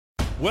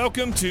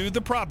Welcome to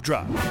the Prop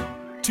Drop.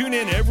 Tune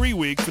in every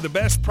week for the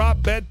best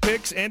prop bet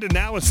picks and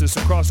analysis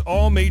across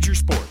all major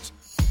sports.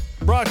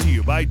 Brought to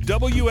you by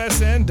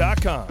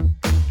WSN.com.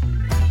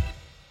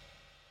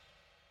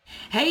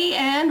 Hey,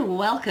 and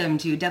welcome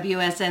to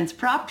WSN's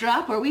Prop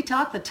Drop, where we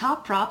talk the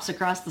top props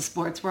across the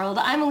sports world.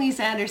 I'm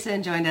Elise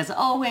Anderson, joined as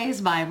always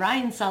by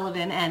Ryan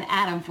Sullivan and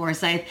Adam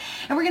Forsyth.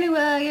 And we're going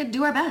to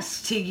do our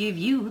best to give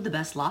you the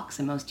best locks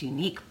and most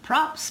unique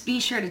props. Be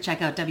sure to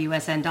check out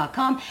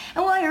WSN.com.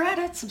 And while you're at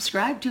it,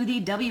 subscribe to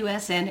the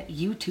WSN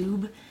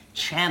YouTube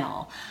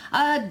channel.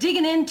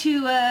 Digging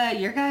into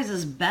your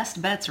guys' best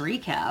bets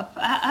recap.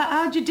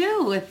 How'd you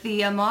do with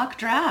the mock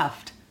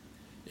draft?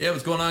 Yeah,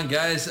 what's going on,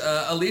 guys?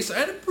 Elise, I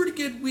had a pretty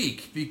good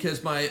week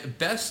because my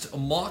best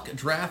mock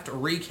draft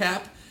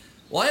recap,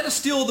 well, I had a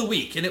steal of the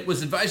week, and it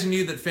was advising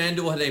you that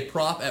FanDuel had a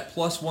prop at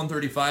plus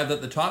 135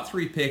 that the top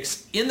three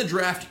picks in the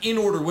draft in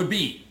order would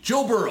be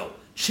Joe Burrow,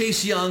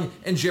 Chase Young,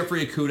 and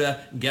Jeffrey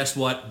Okudah. And guess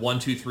what? 1,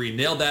 2, 3.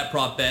 Nailed that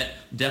prop bet.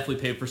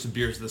 Definitely paid for some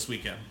beers this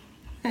weekend.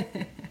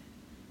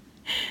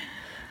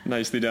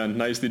 Nicely done.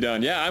 Nicely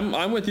done. Yeah,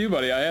 I'm with you,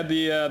 buddy. I had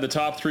the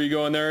top three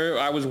going there.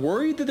 I was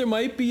worried that there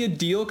might be a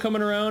deal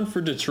coming around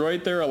for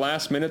Detroit there, a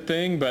last-minute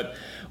thing, but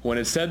when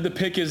it said the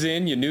pick is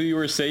in, you knew you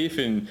were safe,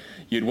 and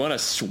you'd won a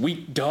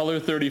sweet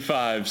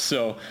 $1.35.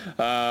 So,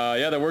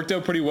 yeah, that worked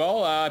out pretty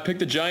well. I picked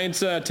the Giants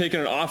taking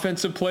an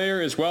offensive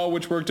player as well,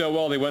 which worked out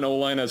well. They went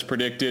O-line as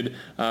predicted,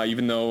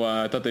 even though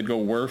I thought they'd go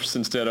Wirfs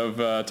instead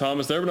of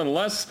Thomas there, but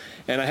nonetheless.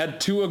 And I had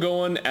Tua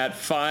going at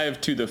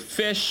 5 to the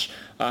Fish.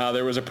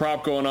 There was a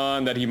prop going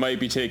on that he might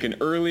be taken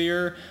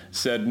earlier.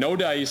 Said no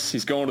dice,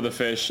 he's going to the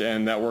Fish,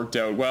 and that worked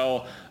out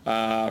well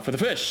for the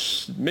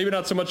Fish. Maybe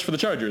not so much for the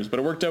Chargers, but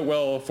it worked out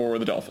well for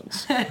the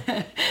Dolphins.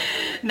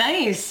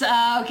 Nice.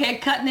 Okay,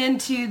 cutting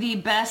into the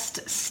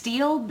best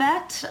steal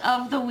bet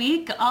of the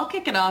week. I'll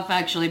kick it off,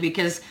 actually,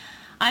 because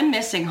I'm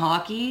missing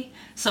hockey,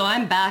 so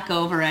I'm back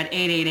over at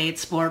 888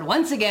 Sport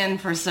once again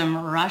for some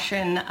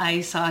Russian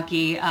ice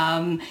hockey.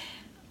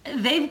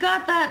 They've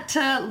got that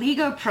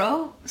Liga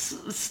Pro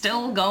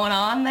still going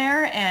on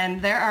there,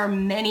 and there are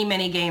many,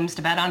 many games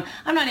to bet on.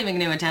 I'm not even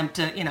going to attempt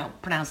to,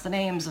 pronounce the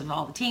names of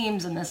all the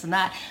teams and this and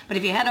that. But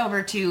if you head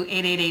over to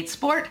 888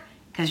 Sport,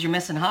 because you're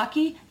missing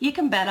hockey, you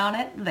can bet on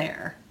it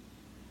there.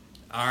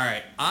 All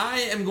right. I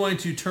am going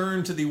to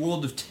turn to the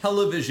world of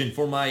television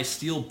for my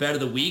steal bet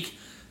of the week.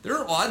 There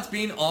are odds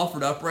being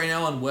offered up right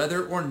now on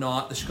whether or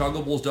not the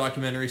Chicago Bulls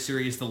documentary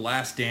series The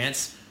Last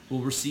Dance will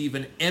receive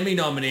an Emmy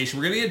nomination.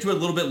 We're going to get into it a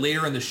little bit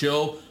later in the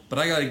show, but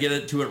I got to get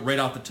into it right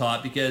off the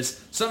top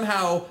because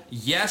somehow,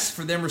 yes,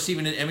 for them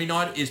receiving an Emmy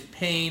nod is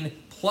paying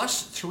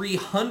plus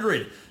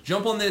 300.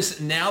 Jump on this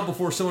now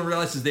before someone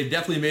realizes they've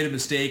definitely made a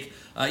mistake.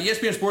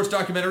 ESPN sports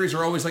documentaries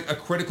are always like a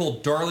critical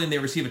darling. They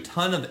receive a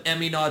ton of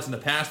Emmy nods in the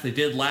past. They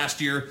did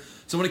last year.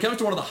 So when it comes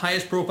to one of the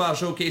highest profile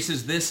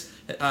showcases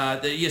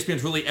that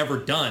ESPN's really ever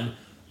done,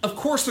 of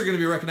course they're going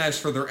to be recognized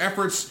for their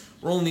efforts.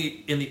 We're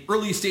only in the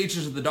early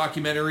stages of the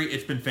documentary.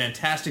 It's been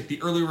fantastic.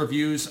 The early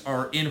reviews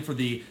are in for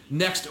the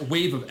next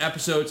wave of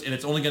episodes, and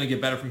it's only going to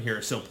get better from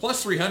here. So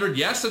plus 300,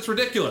 yes, that's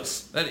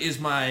ridiculous. That is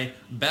my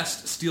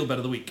best steal bet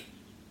of the week.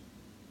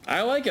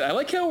 I like it. I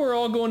like how we're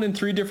all going in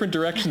three different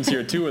directions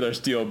here, too, with our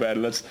steal bet.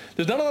 There's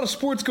not a lot of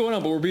sports going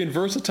on, but we're being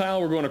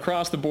versatile. We're going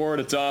across the board.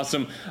 It's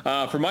awesome.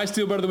 For my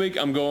steal bet of the week,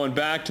 I'm going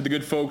back to the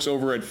good folks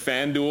over at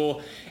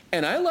FanDuel.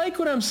 And I like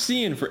what I'm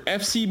seeing for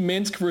FC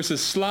Minsk versus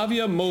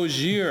Slavia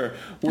Mozhir.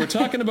 We're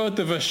talking about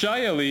the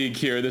Vashaya League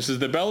here. This is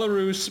the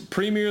Belarus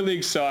Premier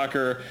League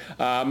Soccer.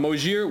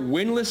 Mozhir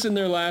winless in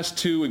their last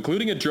two,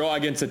 including a draw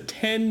against a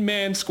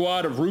 10-man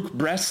squad of Rook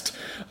Brest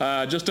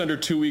just under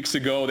 2 weeks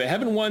ago. They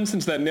haven't won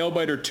since that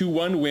nail-biter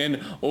 2-1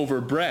 win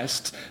over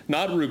Brest.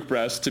 Not Rook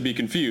Brest, to be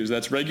confused.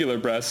 That's regular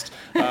Brest.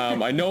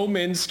 I know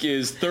Minsk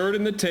is third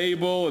in the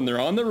table, and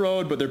they're on the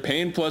road, but they're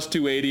paying plus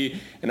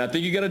 280. And I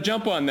think you got to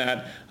jump on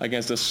that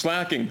against a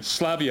slacking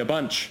Slavia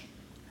bunch.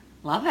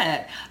 Love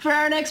it. For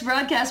our next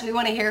broadcast, we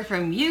want to hear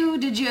from you.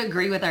 Did you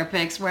agree with our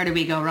picks? Where did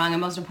we go wrong?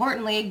 And most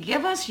importantly,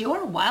 give us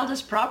your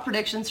wildest prop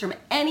predictions from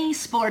any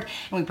sport.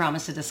 And we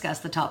promise to discuss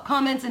the top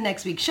comments in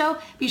next week's show.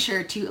 Be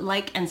sure to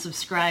like and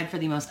subscribe for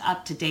the most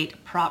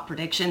up-to-date prop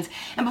predictions.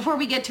 And before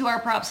we get to our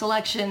prop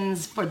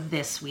selections for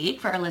this week,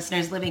 for our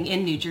listeners living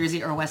in New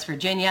Jersey or West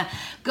Virginia,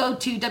 go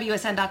to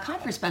WSN.com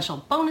for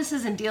special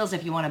bonuses and deals.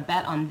 If you want to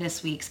bet on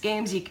this week's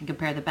games, you can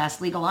compare the best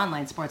legal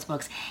online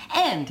sportsbooks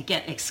and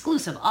get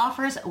exclusive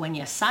offers when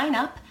you sign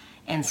up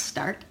and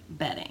start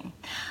betting.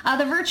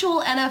 The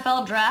virtual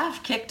NFL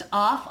draft kicked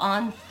off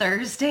on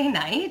Thursday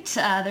night.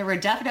 There were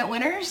definite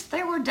winners.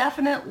 There were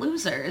definite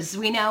losers.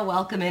 We now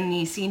welcome in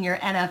the senior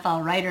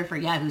NFL writer for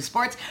Yahoo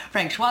Sports,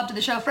 Frank Schwab, to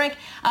the show. Frank,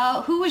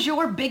 who was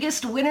your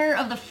biggest winner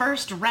of the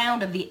first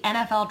round of the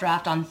NFL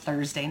draft on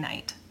Thursday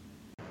night?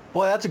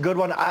 Boy, that's a good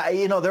one.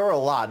 There were a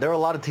lot. There were a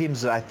lot of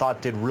teams that I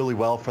thought did really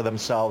well for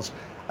themselves.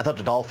 I thought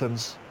the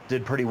Dolphins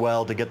did pretty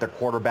well to get their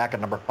quarterback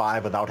at number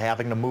 5 without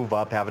having to move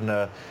up, having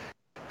to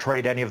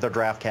trade any of their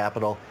draft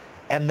capital.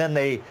 And then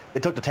they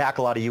took the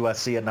tackle out of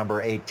USC at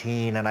number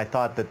 18, and I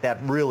thought that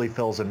really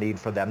fills a need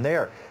for them.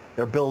 They're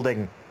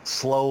building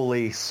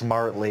slowly,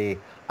 smartly.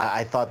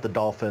 I thought the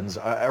Dolphins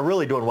are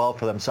really doing well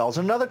for themselves.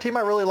 Another team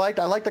I really liked,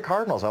 I like the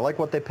Cardinals. I like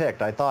what they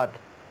picked. I thought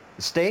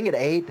staying at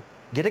 8,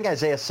 getting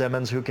Isaiah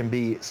Simmons, who can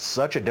be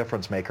such a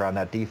difference maker on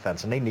that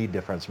defense, and they need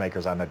difference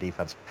makers on that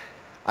defense.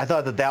 I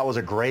thought that was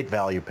a great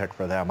value pick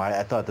for them.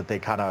 I thought that they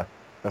kind of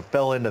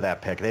fell into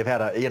that pick. They've had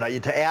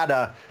to add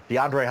a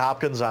DeAndre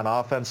Hopkins on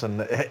offense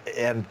and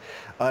an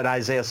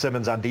Isaiah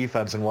Simmons on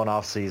defense in one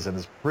offseason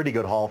is a pretty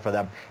good haul for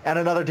them. And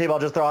another team I'll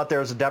just throw out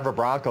there is the Denver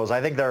Broncos.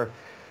 I think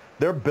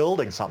they're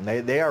building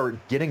something. They are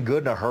getting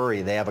good in a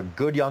hurry. They have a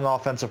good young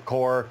offensive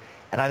core,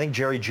 and I think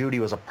Jerry Jeudy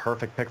was a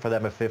perfect pick for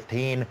them at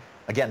 15.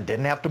 Again,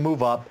 didn't have to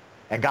move up,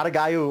 and got a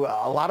guy who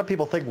a lot of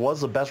people think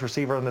was the best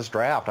receiver in this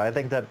draft. I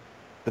think that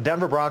the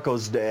Denver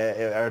Broncos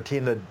are a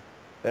team that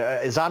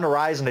is on the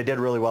rise, and they did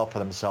really well for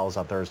themselves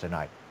on Thursday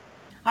night.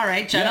 All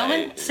right,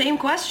 gentlemen, same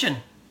question.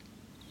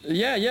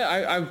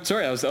 I'm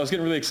sorry. I was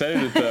getting really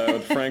excited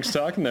with Frank's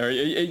talking there.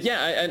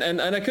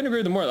 And I couldn't agree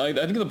with him more. I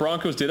think the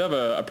Broncos did have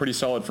a pretty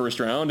solid first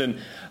round, and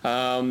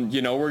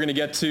we're going to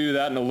get to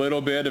that in a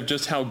little bit of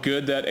just how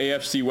good that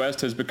AFC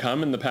West has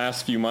become in the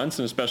past few months,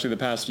 and especially the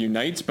past few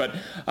nights. But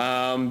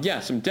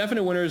some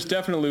definite winners,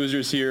 definite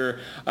losers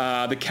here.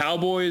 The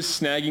Cowboys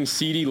snagging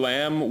CeeDee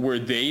Lamb where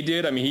they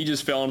did. I mean, he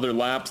just fell into their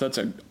laps. That's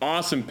an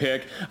awesome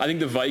pick. I think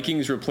the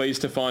Vikings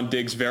replaced Stephon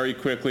Diggs very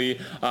quickly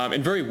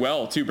and very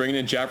well too, bringing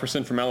in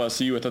Jefferson from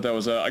LSU. I thought that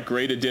was a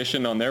great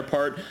addition on their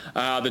part.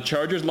 The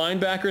Chargers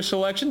linebacker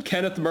selection,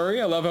 Kenneth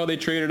Murray. I love how they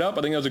traded up.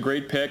 I think that was a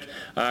great pick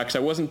because I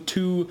wasn't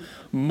too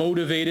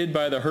motivated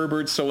by the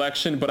Herbert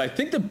selection. But I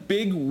think the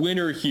big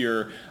winner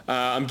here,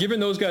 I'm giving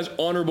those guys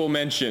honorable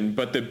mention,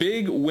 but the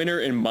big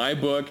winner in my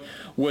book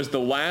was the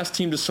last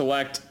team to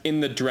select in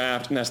the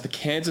draft, and that's the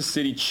Kansas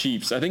City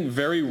Chiefs. I think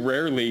very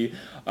rarely,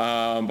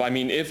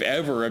 if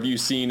ever, have you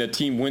seen a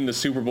team win the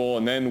Super Bowl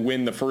and then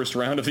win the first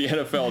round of the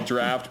NFL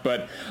draft.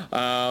 But,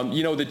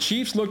 the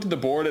Chiefs looked at the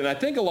board, and I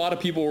think a lot of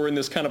people were in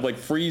this kind of like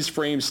freeze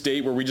frame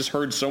state where we just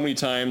heard so many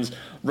times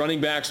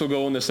running backs will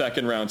go in the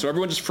second round. So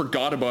everyone just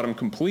forgot about them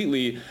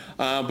completely.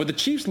 But the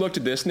Chiefs looked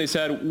at this and they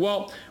said,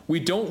 well, we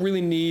don't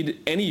really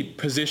need any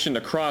position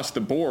across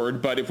the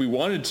board, but if we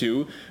wanted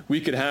to,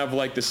 we could have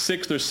like the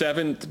 6th or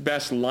 7th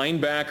best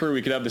linebacker.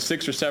 We could have the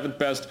 6th or 7th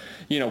best,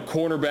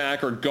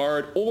 cornerback or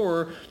guard,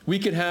 or we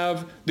could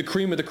have the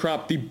cream of the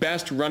crop, the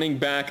best running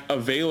back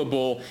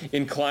available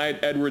in Clyde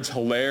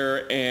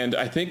Edwards-Helaire. And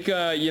I think,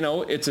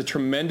 it's a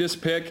tremendous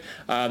pick.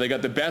 They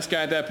got the best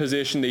guy at that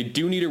position. They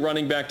do need a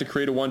running back to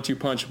create a 1-2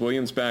 punch.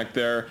 Williams back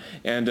there.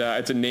 And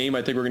it's a name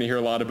I think we're going to hear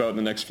a lot about in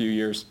the next few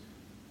years.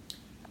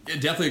 I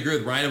definitely agree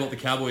with Ryan about the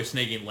Cowboys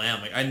snagging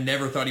Lamb. I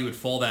never thought he would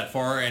fall that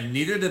far, and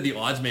neither did the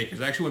odds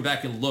makers. I actually went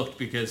back and looked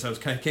because I was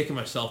kind of kicking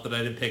myself that I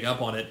didn't pick up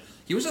on it.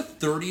 He was a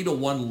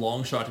 30-1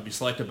 long shot to be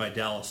selected by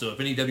Dallas. So if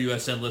any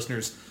WSN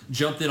listeners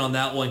jumped in on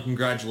that one,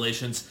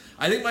 congratulations.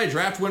 I think my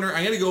draft winner,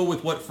 I'm going to go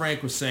with what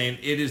Frank was saying.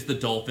 It is the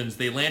Dolphins.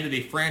 They landed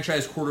a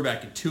franchise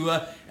quarterback in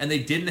Tua, and they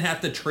didn't have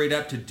to trade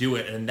up to do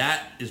it, and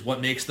that is what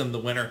makes them the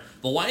winner.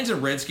 The Lions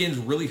and Redskins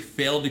really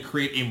failed to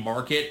create a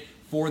market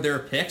for their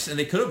picks, and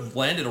they could have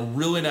landed a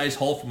really nice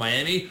haul for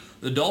Miami.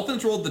 The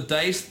Dolphins rolled the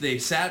dice, they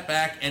sat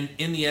back, and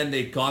in the end,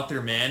 they got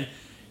their man.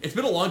 It's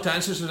been a long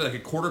time since there's like a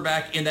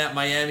quarterback in that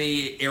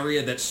Miami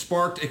area that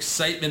sparked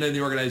excitement in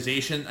the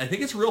organization. I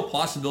think it's a real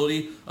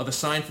possibility of a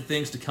sign for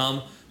things to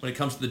come when it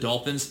comes to the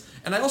Dolphins.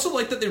 And I also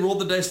like that they rolled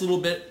the dice a little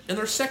bit in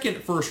their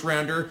second first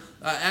rounder,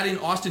 adding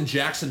Austin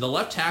Jackson, the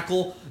left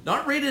tackle,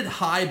 not rated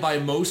high by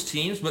most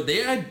teams, but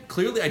they had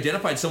clearly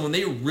identified someone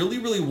they really,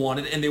 really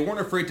wanted, and they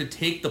weren't afraid to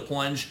take the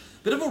plunge.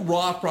 Bit of a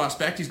raw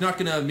prospect. He's not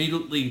going to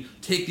immediately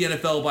take the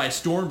NFL by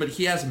storm, but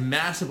he has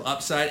massive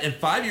upside. And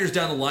 5 years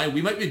down the line,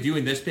 we might be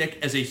viewing this pick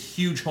as a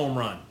huge home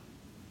run.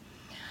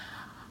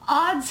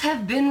 Odds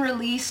have been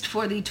released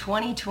for the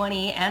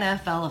 2020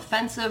 NFL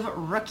Offensive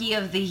Rookie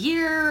of the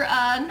Year.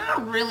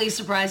 Not really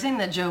surprising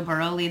that Joe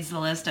Burrow leads the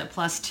list at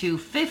plus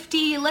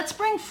 250. Let's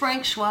bring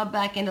Frank Schwab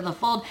back into the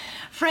fold.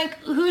 Frank,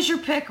 who's your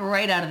pick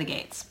right out of the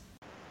gates?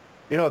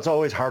 It's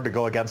always hard to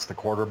go against the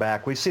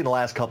quarterback. We've seen the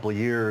last couple of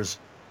years,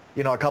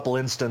 a couple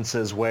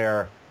instances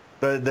where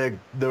a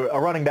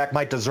running back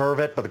might deserve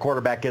it, but the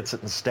quarterback gets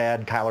it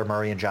instead, Kyler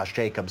Murray and Josh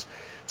Jacobs.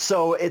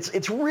 So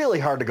it's really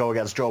hard to go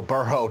against Joe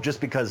Burrow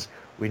just because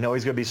we know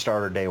he's going to be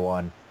starter day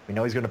one. We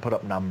know he's going to put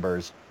up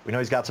numbers. We know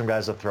he's got some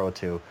guys to throw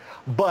to.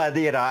 But,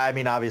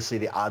 obviously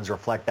the odds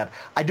reflect that.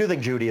 I do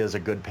think Jeudy is a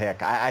good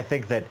pick. I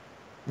think that,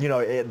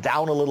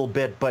 down a little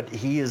bit, but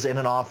he is in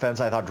an offense.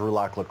 I thought Drew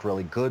Lock looked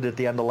really good at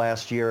the end of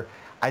last year.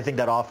 I think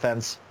that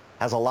offense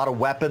has a lot of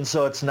weapons,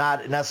 so it's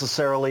not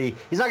necessarily,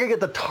 he's not going to get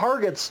the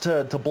targets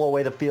to blow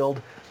away the field,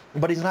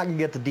 but he's not going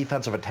to get the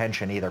defensive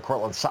attention either.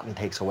 Cortland Sutton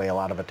takes away a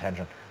lot of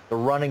attention. The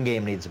running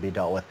game needs to be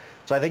dealt with.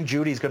 So I think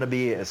Judy's going to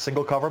be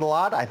single covered a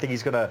lot. I think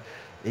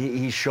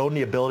he's shown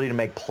the ability to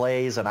make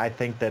plays, and I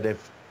think that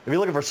if you're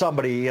looking for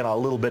somebody, a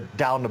little bit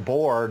down the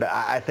board,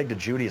 I think that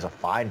Judy is a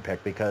fine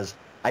pick because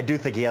I do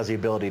think he has the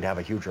ability to have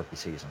a huge rookie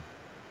season.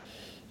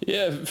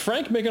 Yeah,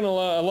 Frank making a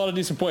lot of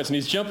decent points, and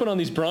he's jumping on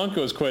these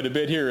Broncos quite a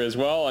bit here as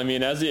well. I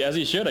mean, as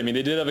he should. I mean,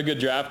 they did have a good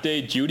draft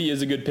day. Judy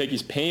is a good pick.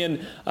 He's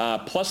paying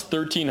plus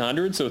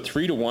 1,300, so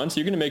 3-1. So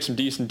you're going to make some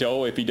decent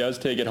dough if he does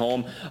take it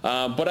home.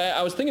 But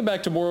I was thinking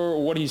back to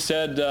more what he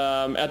said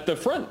at the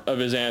front of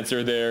his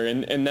answer there,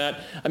 and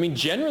that, I mean,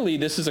 generally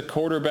this is a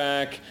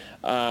quarterback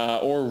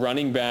or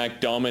running back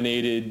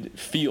dominated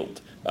field.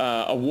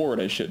 Award,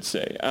 I should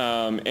say.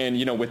 And,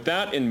 you know, with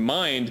that in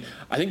mind,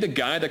 I think the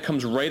guy that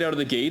comes right out of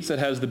the gates that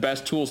has the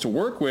best tools to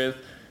work with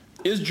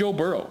is Joe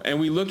Burrow. And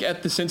we look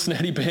at the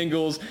Cincinnati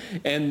Bengals,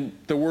 and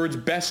the words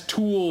best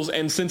tools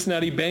and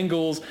Cincinnati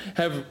Bengals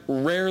have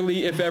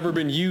rarely, if ever,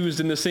 been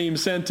used in the same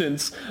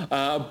sentence.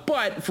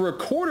 But for a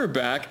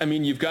quarterback, I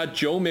mean, you've got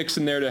Joe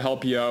Mixon there to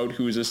help you out,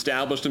 who's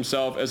established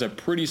himself as a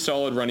pretty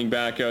solid running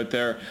back out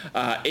there.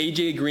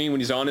 A.J. Green,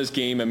 when he's on his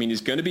game, I mean, he's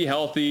going to be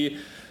healthy.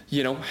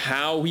 You know,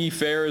 how he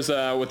fares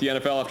with the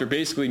NFL after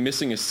basically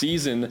missing a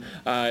season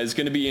is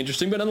going to be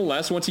interesting. But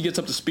nonetheless, once he gets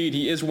up to speed,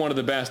 he is one of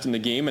the best in the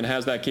game and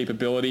has that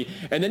capability.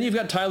 And then you've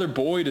got Tyler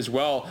Boyd as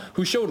well,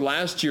 who showed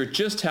last year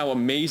just how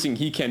amazing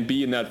he can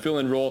be in that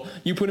fill-in role.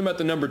 You put him at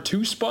the number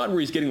 2 spot where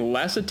he's getting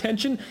less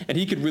attention, and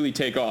he could really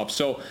take off.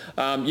 So,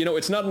 you know,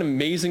 it's not an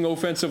amazing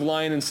offensive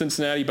line in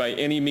Cincinnati by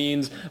any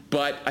means,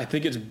 but I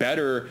think it's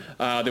better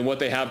than what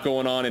they have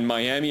going on in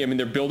Miami. I mean,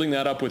 they're building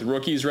that up with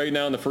rookies right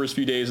now in the first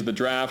few days of the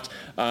draft.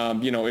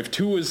 You know, if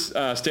Tua's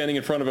standing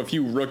in front of a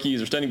few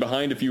rookies or standing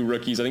behind a few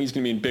rookies, I think he's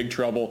going to be in big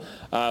trouble.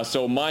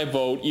 So my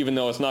vote, even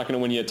though it's not going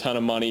to win you a ton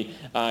of money,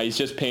 he's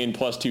just paying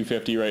plus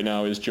 250 right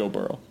now, is Joe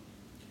Burrow.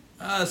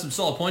 Some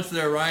solid points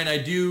there, Ryan. I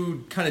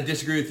do kind of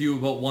disagree with you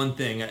about one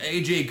thing.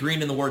 A.J.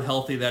 Green and the word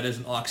healthy, that is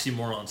an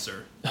oxymoron,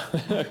 sir.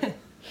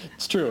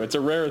 It's true. It's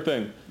a rare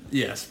thing.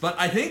 Yes, but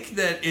I think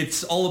that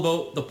it's all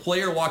about the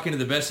player walking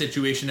into the best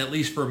situation, at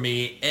least for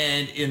me.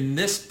 And in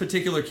this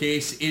particular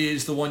case, it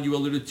is the one you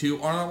alluded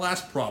to on our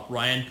last prop,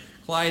 Ryan.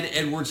 Clyde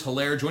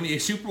Edwards-Helaire joining a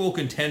Super Bowl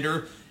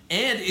contender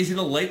and is in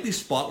a likely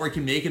spot where he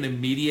can make an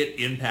immediate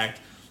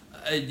impact.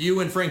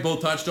 You and Frank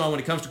both touched on when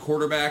it comes to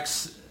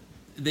quarterbacks,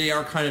 they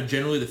are kind of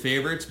generally the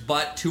favorites,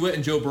 but Tua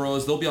and Joe Burrow,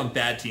 they'll be on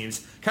bad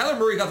teams. Kyler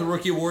Murray got the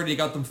rookie award,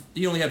 and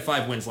he only had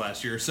 5 wins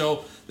last year,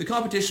 so the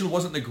competition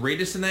wasn't the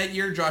greatest in that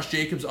year. Josh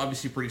Jacobs,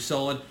 obviously pretty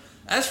solid.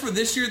 As for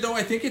this year, though,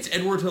 I think it's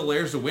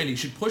Edwards-Helaire's to win. He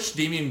should push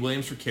Damian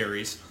Williams for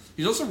carries.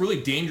 He's also a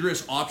really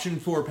dangerous option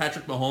for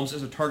Patrick Mahomes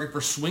as a target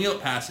for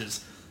swing-out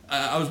passes.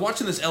 I was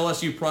watching this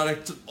LSU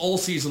product all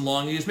season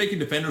long. He's making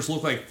defenders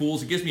look like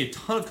fools. It gives me a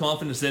ton of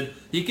confidence that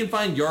he can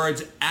find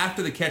yards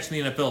after the catch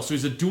in the NFL, so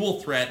he's a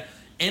dual threat.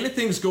 And if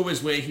things go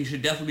his way, he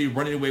should definitely be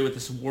running away with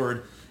this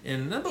award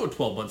in about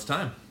 12 months'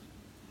 time.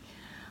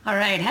 All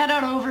right, head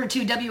on over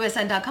to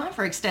WSN.com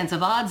for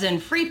extensive odds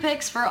and free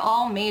picks for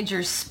all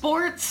major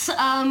sports.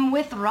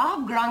 With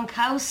Rob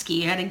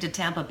Gronkowski heading to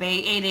Tampa Bay,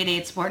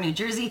 888 Sport New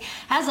Jersey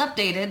has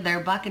updated their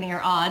Buccaneer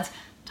odds.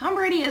 Tom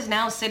Brady is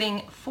now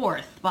sitting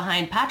 4th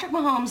behind Patrick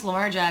Mahomes,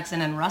 Lamar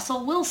Jackson, and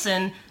Russell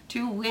Wilson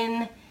to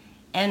win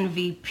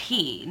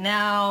MVP.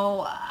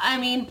 Now, I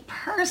mean,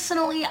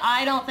 personally,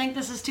 I don't think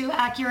this is too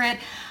accurate.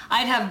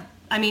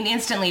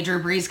 Instantly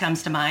Drew Brees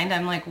comes to mind.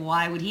 I'm like,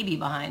 why would he be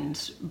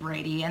behind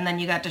Brady? And then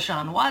you got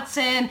Deshaun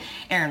Watson,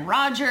 Aaron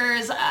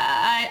Rodgers.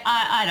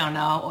 I don't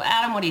know.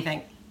 Adam, what do you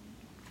think?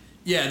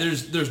 Yeah,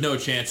 there's no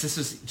chance. This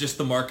is just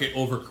the market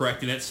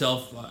overcorrecting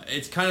itself.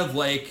 It's kind of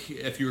like,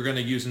 if you were going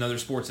to use another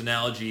sports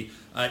analogy,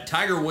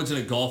 Tiger Woods in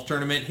a golf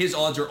tournament, his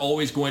odds are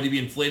always going to be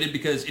inflated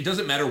because it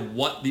doesn't matter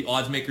what the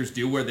odds makers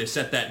do where they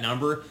set that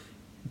number,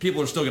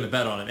 people are still going to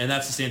bet on him. And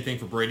that's the same thing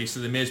for Brady, so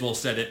they may as well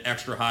set it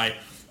extra high.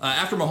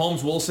 After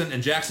Mahomes, Wilson,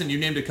 and Jackson, you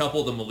named a couple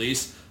of them,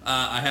 Elise.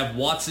 I have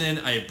Watson,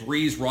 I have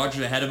Breeze,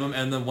 Rodgers ahead of him,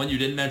 and then one you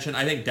didn't mention,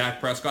 I think Dak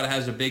Prescott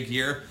has a big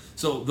year.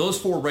 So those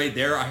 4 right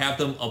there, I have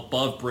them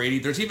above Brady.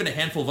 There's even a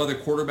handful of other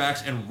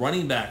quarterbacks and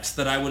running backs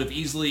that I would have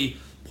easily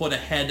put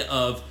ahead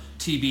of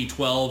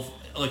TB12.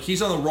 Like,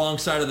 he's on the wrong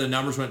side of the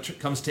numbers when it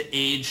comes to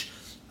age.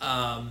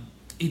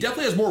 He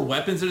definitely has more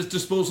weapons at his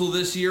disposal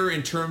this year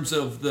in terms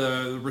of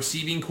the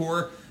receiving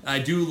core. I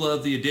do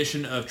love the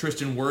addition of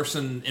Tristan Wirfs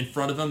in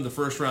front of him, the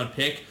first-round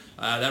pick.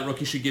 That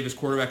rookie should give his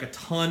quarterback a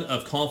ton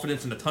of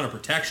confidence and a ton of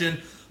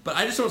protection. But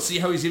I just don't see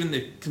how he's even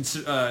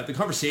the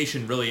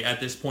conversation, really, at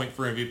this point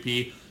for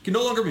MVP. Can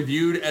no longer be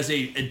viewed as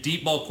a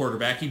deep ball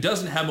quarterback. He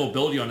doesn't have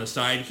mobility on his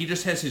side. He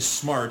just has his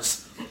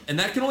smarts. And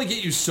that can only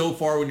get you so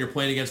far when you're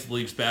playing against the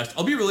league's best.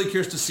 I'll be really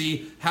curious to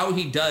see how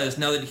he does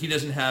now that he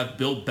doesn't have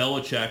Bill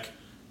Belichick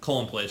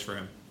calling plays for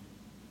him.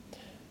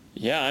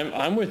 Yeah,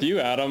 I'm with you,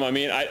 Adam. I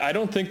mean, I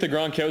don't think the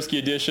Gronkowski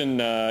addition,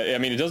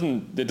 it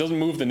doesn't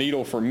move the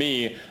needle for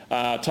me.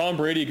 Tom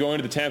Brady going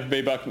to the Tampa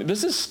Bay Buccaneers.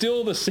 This is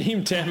still the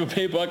same Tampa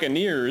Bay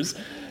Buccaneers.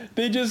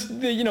 They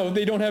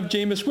don't have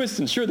Jameis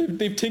Winston. Sure,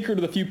 they've tinkered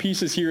with a few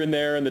pieces here and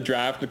there in the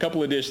draft, a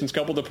couple additions,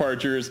 couple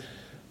departures.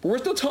 But we're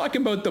still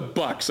talking about the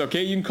Bucs,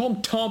 okay? You can call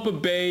them Tampa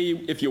Bay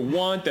if you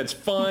want. That's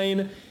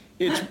fine.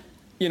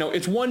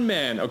 it's one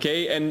man,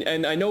 okay?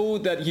 And I know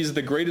that he's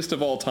the greatest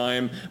of all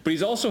time, but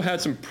he's also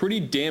had some pretty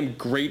damn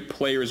great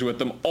players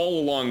with him all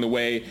along the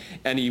way,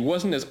 and he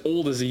wasn't as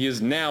old as he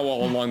is now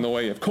all along the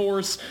way, of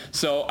course.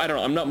 So I don't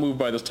know. I'm not moved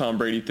by this Tom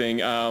Brady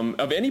thing.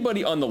 Of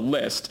anybody on the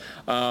list,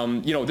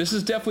 this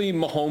is definitely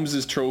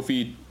Mahomes'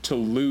 trophy to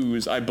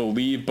lose, I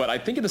believe, but I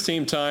think at the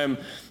same time,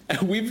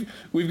 we've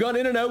gone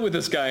in and out with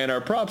this guy in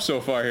our props so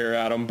far here,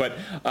 Adam. But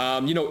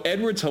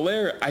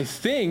Edwards-Helaire, I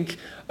think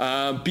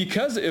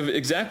because of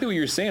exactly what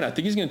you're saying, I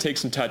think he's going to take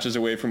some touches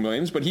away from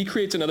Williams, but he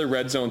creates another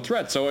red zone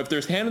threat. So if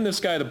there's handing this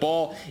guy the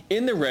ball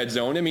in the red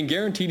zone, I mean,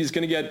 guaranteed he's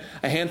going to get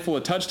a handful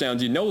of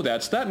touchdowns. You know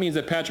that. So that means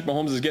that Patrick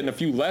Mahomes is getting a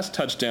few less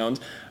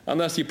touchdowns,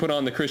 unless you put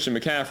on the Christian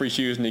McCaffrey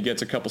shoes and he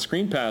gets a couple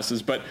screen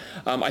passes. But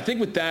I think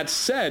with that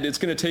said, it's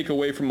going to take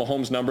away from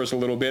Mahomes' numbers a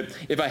little bit.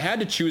 If I had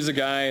to choose a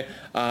guy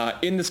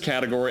in this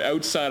category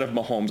outside of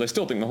Mahomes, I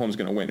still think Mahomes is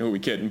going to win. Who are we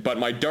kidding? But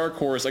my dark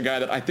horse, a guy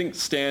that I think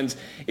stands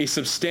a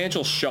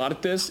substantial shot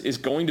at this, is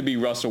going to be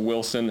Russell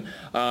Wilson.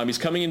 He's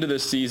coming into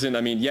this season.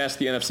 I mean, yes,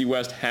 the NFC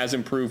West has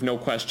improved, no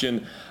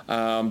question.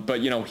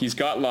 But, he's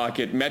got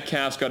Lockett.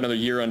 Metcalf's got another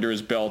year under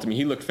his belt. I mean,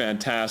 he looked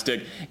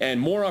fantastic. And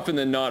more often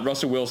than not,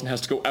 Russell Wilson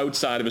has to go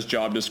outside of his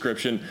job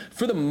description.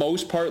 For the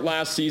most part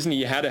last season,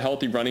 he had a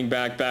healthy running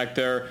back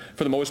there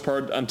for the most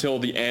part until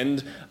the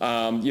end,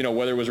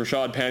 whether it was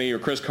Rashad Penny or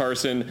Chris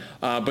Carson.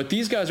 But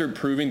these guys are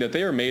proving that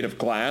they are made of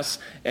glass,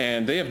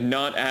 and they have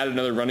not added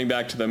another running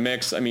back to the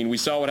mix. I mean, we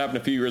saw what happened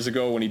a few years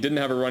ago when he didn't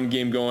have a run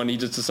game going. He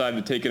just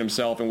decided to take it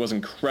himself and was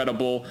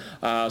incredible.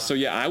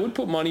 I would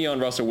put money on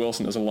Russell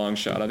Wilson as a long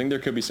shot. I think there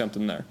could be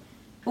something there.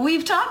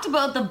 We've talked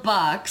about the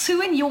Bucs. Who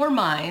in your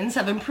minds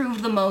have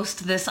improved the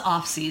most this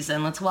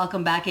offseason? Let's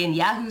welcome back in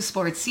Yahoo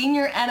Sports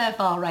senior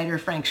NFL writer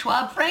Frank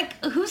Schwab. Frank,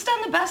 who's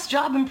done the best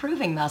job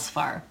improving thus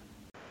far?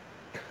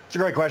 It's a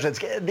great question.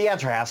 The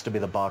answer has to be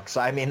the Bucs.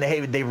 I mean,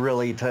 they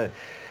really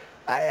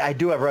I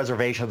do have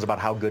reservations about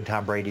how good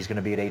Tom Brady's going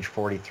to be at age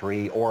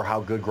 43 or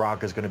how good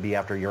Gronk is going to be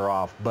after a year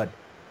off, but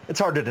it's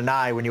hard to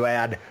deny when you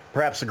add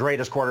perhaps the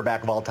greatest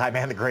quarterback of all time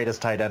and the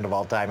greatest tight end of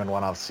all time in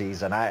one off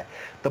season.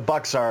 The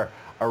Bucs are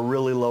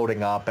really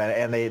loading up,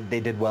 and they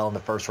did well in the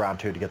first round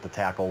too to get the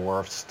tackle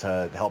Wirfs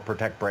to help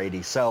protect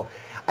Brady. So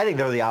I think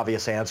they're the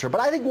obvious answer.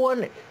 But I think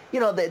one,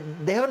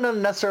 they haven't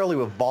done necessarily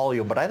with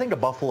volume, but I think the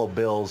Buffalo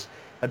Bills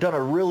have done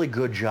a really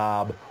good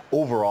job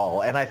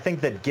overall. And I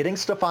think that getting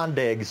Stephon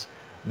Diggs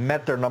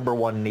met their number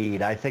one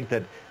need. I think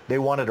that they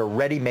wanted a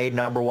ready-made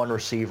number one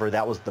receiver.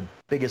 That was the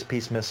biggest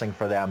piece missing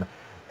for them.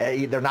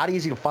 They're not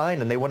easy to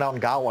find, and they went out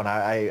and got one.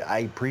 I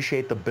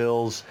appreciate the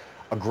Bills'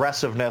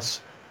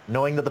 aggressiveness,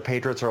 knowing that the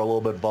Patriots are a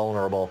little bit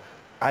vulnerable.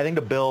 I think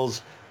the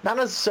Bills, not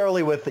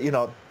necessarily with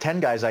 10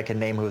 guys I can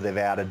name who they've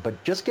added,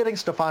 but just getting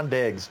Stephon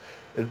Diggs,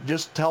 it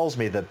just tells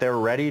me that they're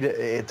ready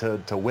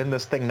to win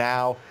this thing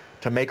now,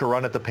 to make a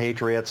run at the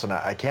Patriots, and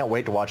I can't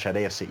wait to watch that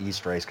AFC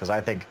East race because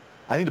I think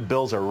the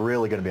Bills are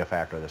really going to be a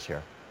factor this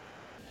year.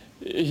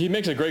 He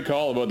makes a great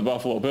call about the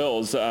Buffalo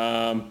Bills.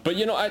 But,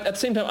 at the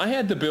same time, I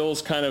had the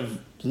Bills kind of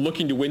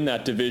looking to win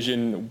that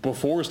division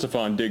before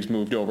Stephon Diggs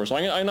moved over. So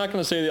I'm not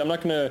going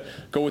to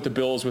go with the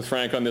Bills with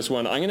Frank on this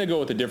one. I'm going to go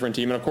with a different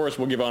team. And, of course,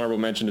 we'll give honorable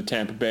mention to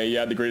Tampa Bay.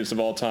 Yeah, the greatest of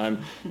all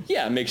time.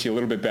 Yeah, it makes you a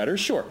little bit better,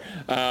 sure.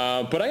 But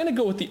I'm going to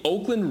go with the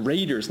Oakland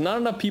Raiders. Not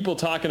enough people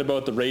talking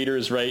about the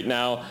Raiders right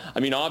now. I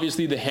mean,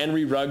 obviously, the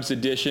Henry Ruggs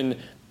edition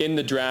in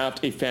the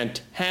draft, a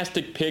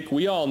fantastic pick.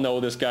 We all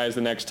know this guy is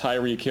the next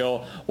Tyreek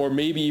Hill, or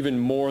maybe even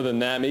more than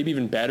that, maybe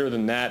even better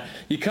than that.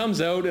 He comes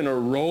out in a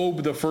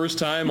robe the first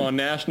time on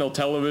national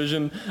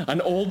television,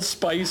 an Old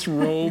Spice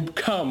robe.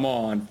 Come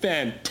on,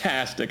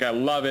 fantastic. I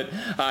love it.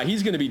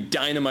 He's going to be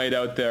dynamite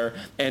out there,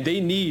 and they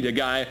need a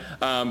guy.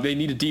 They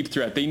need a deep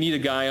threat. They need a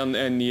guy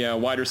in the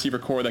wide receiver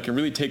core that can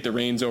really take the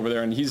reins over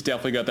there, and he's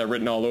definitely got that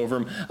written all over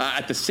him.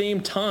 At the same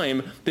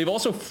time, they've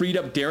also freed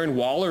up Darren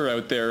Waller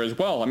out there as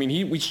well. I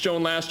mean, we've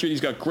shown last year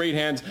he's got great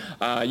hands.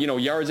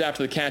 Yards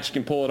after the catch, he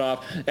can pull it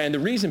off. And the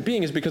reason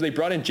being is because they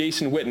brought in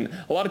Jason Witten.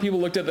 A lot of people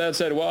looked at that and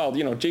said, well,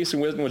 Jason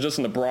Witten was just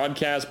in the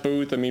broadcast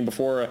booth. I mean,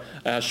 before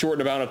a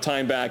short amount of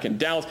time back in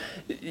Dallas.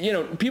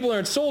 People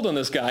aren't sold on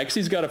this guy because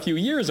he's got a few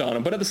years on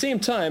him. But at the same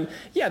time,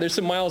 yeah, there's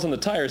some miles on the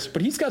tires,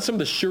 but he's got some of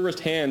the surest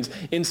hands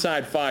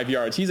inside 5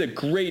 yards. He's a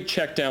great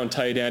check down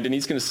tight end, and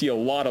he's going to see a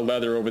lot of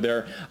leather over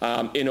there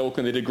in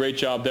Oakland. They did a great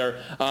job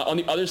there. On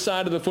the other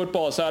side of the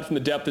football, aside from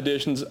the depth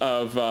additions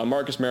of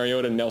Marcus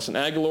Mariota and Nelson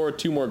Aguilar,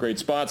 two more great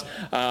spots.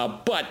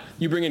 But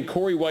you bring in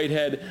Corey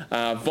Whitehead,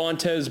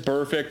 Vontaze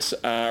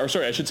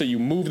Burfict, you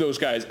move those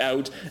guys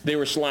out. They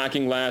were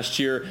slacking last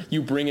year.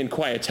 You bring in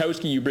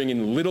Kwiatkowski, you bring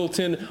in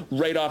Littleton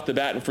right off the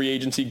bat in free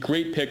agency.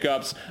 Great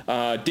pickups.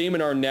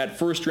 Damon Arnett,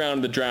 first round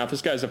of the draft.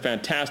 This guy's a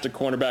fantastic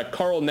cornerback.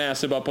 Carl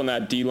Nassib up on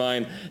that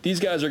D-line. These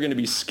guys are going to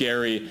be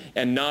scary,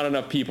 and not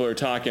enough people are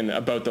talking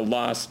about the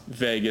Las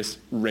Vegas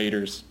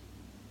Raiders.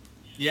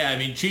 Yeah, I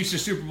mean, Chiefs are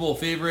Super Bowl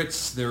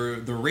favorites.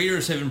 The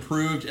Raiders have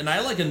improved, and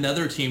I like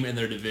another team in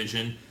their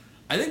division.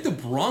 I think the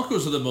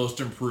Broncos are the most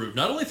improved,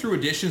 not only through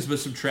additions but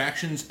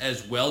subtractions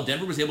as well.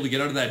 Denver was able to get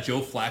out of that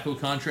Joe Flacco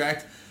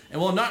contract, and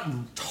while I'm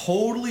not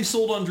totally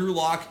sold on Drew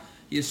Lock,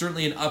 He is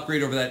certainly an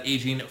upgrade over that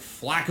aging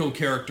Flacco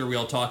character we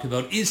all talk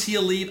about. Is he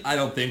elite? I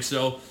don't think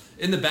so.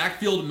 In the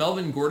backfield,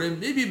 Melvin Gordon,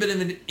 maybe a bit of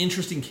an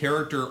interesting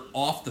character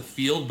off the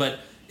field,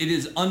 but it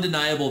is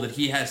undeniable that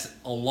he has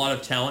a lot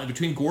of talent. And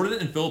between Gordon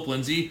and Phillip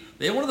Lindsay,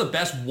 they have one of the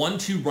best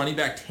 1-2 running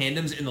back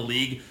tandems in the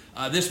league.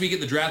 This week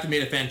at the draft, they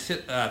made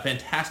a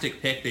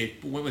fantastic pick. They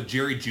went with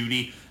Jerry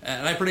Jeudy,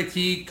 and I predict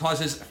he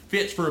causes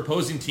fits for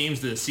opposing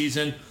teams this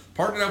season.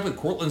 Partnered up with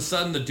Courtland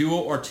Sutton, the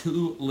duo are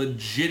two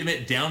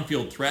legitimate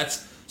downfield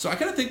threats. So I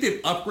kind of think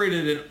they've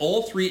upgraded in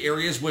all three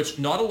areas, which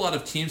not a lot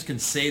of teams can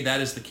say that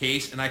is the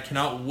case, and I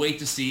cannot wait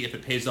to see if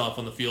it pays off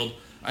on the field.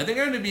 I think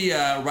I'm going to be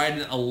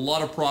riding a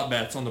lot of prop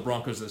bets on the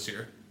Broncos this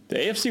year. The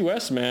AFC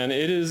West, man,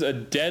 it is a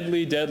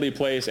deadly, deadly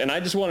place. And I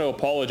just want to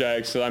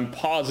apologize because I'm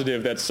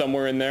positive that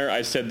somewhere in there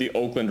I said the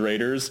Oakland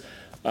Raiders.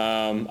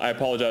 I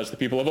apologize to the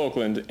people of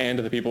Oakland and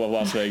to the people of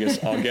Las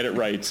Vegas. I'll get it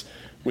right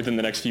within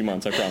the next few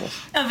months, I promise.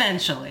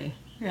 Eventually.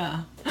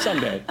 Yeah.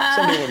 Someday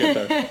we'll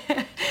get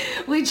there.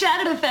 We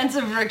chatted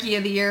Offensive Rookie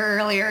of the Year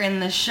earlier in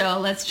the show.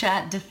 Let's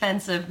chat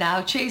defensive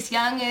now. Chase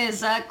Young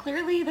is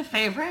clearly the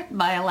favorite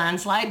by a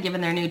landslide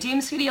given their new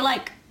teams. Who do you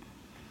like?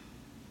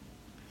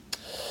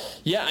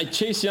 Yeah,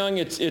 Chase Young,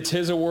 it's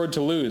his award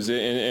to lose,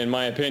 in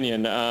my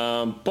opinion.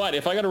 But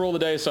if I got to roll the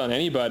dice on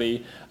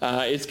anybody,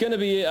 it's going to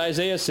be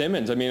Isaiah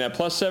Simmons. I mean, at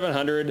plus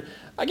 700,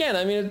 again,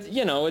 I mean,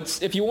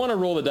 it's if you want to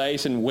roll the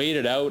dice and wait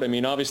it out, I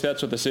mean, obviously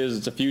that's what this is.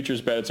 It's a futures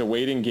bet. It's a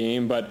waiting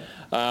game. But,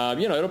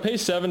 it'll pay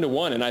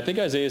 7-1. And I think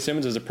Isaiah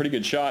Simmons is a pretty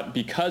good shot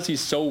because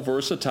he's so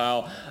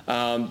versatile.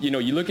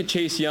 You look at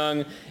Chase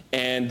Young,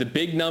 and the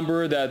big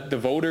number that the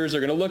voters are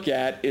going to look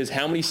at is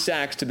how many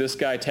sacks did this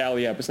guy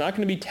tally up. It's not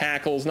going to be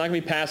tackles, not going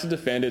to be passes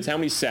defended. It's how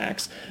many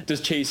sacks does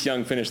Chase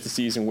Young finish the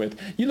season with.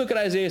 You look at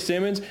Isaiah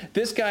Simmons,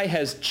 this guy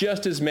has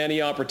just as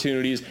many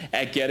opportunities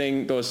at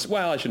getting those,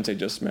 well, I shouldn't say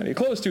just as many,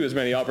 close to as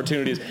many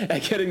opportunities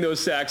at getting those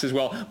sacks as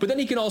well. But then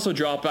he can also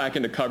drop back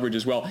into coverage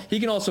as well. He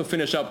can also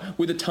finish up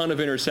with a ton of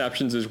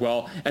interceptions as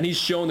well. And he's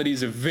shown that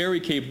he's very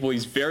capable.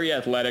 He's very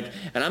athletic.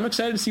 And I'm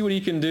excited to see what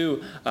he can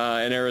do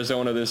in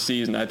Arizona this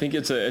season. I think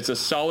it's a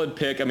solid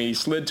pick. I mean, he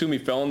slid to him. He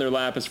fell in their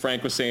lap, as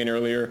Frank was saying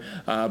earlier.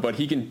 But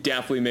he can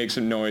definitely make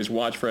some noise.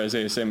 Watch for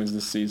Isaiah Simmons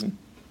this season.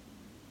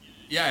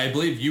 Yeah, I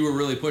believe you were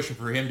really pushing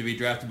for him to be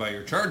drafted by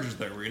your Chargers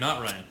there, were you not,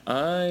 Ryan?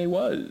 I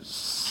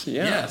was,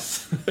 yeah.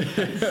 Yes.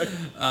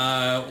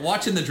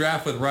 Watching the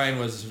draft with Ryan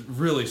was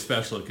really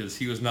special because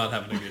he was not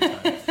having a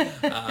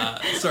good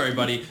time. Sorry,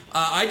 buddy.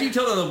 I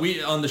detailed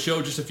on the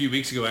show just a few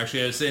weeks ago,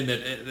 actually. I was saying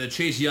that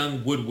Chase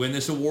Young would win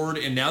this award,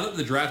 and now that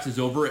the draft is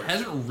over, it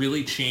hasn't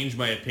really changed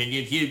my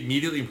opinion. He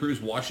immediately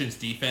improves Washington's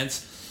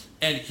defense,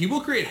 and he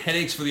will create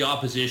headaches for the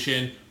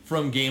opposition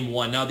from game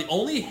one. Now, the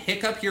only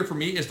hiccup here for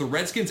me is the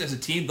Redskins as a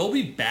team. They'll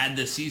be bad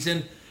this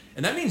season,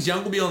 and that means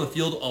Young will be on the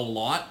field a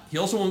lot. He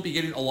also won't be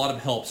getting a lot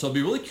of help, so I'll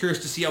be really curious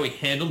to see how he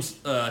handles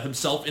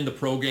himself in the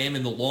pro game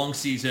in the long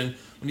season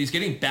when he's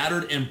getting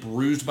battered and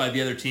bruised by the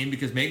other team,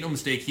 because make no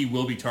mistake, he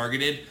will be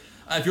targeted.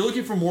 If you're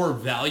looking for more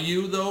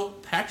value, though,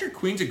 Patrick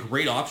Queen's a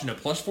great option at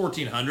plus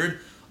 1,400.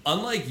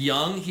 Unlike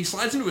Young, he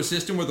slides into a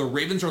system where the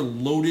Ravens are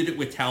loaded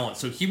with talent,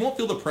 so he won't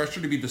feel the pressure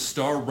to be the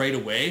star right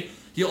away.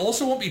 He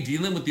also won't be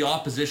dealing with the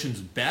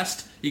opposition's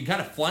best. He can kind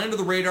of fly under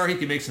the radar. He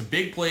can make some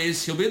big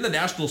plays. He'll be in the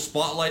national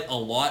spotlight a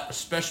lot,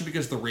 especially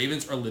because the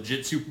Ravens are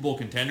legit Super Bowl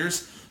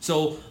contenders.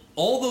 So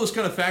all those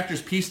kind of factors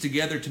pieced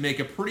together to make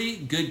a pretty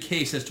good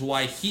case as to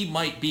why he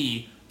might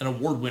be an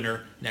award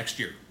winner next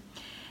year.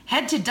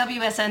 Head to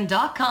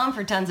WSN.com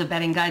for tons of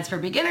betting guides for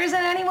beginners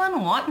and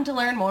anyone wanting to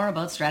learn more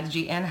about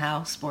strategy and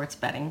how sports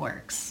betting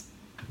works.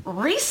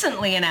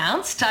 Recently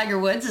announced, Tiger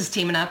Woods is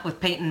teaming up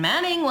with Peyton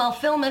Manning, while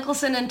Phil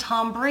Mickelson and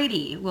Tom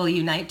Brady will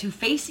unite to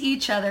face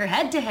each other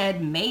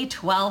head-to-head May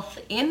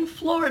 12th in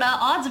Florida.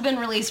 Odds have been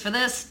released for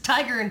this.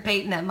 Tiger and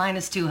Peyton at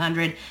minus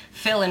 200,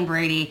 Phil and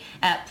Brady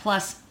at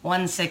plus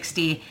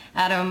 160.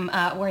 Adam,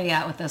 where are you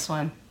at with this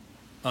one?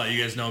 Oh,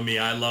 you guys know me.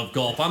 I love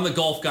golf. I'm the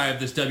golf guy of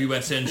this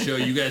WSN show.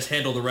 You guys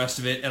handle the rest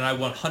of it, and I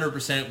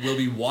 100% will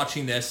be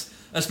watching this,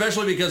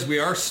 especially because we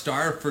are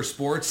starved for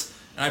sports.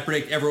 And I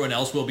predict everyone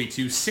else will be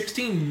too.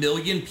 16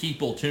 million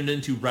people tuned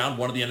into round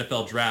one of the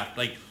NFL draft.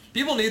 Like,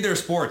 people need their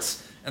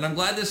sports. And I'm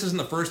glad this isn't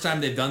the first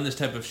time they've done this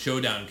type of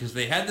showdown, because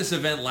they had this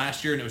event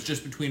last year and it was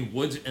just between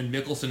Woods and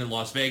Mickelson in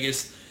Las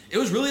Vegas. It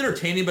was really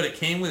entertaining, but it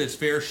came with its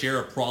fair share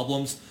of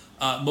problems.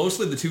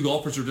 Mostly the two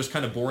golfers were just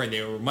kind of boring.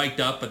 They were mic'd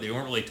up, but they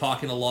weren't really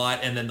talking a lot.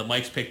 And then the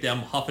mics picked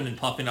them huffing and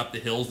puffing up the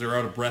hills. They were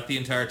out of breath the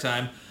entire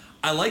time.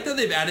 I like that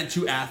they've added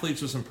two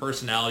athletes with some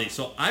personality.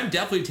 So I'm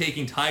definitely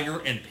taking Tiger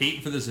and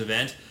Peyton for this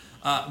event.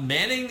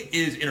 Manning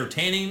is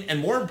entertaining, and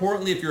more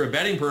importantly, if you're a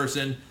betting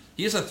person,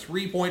 he has a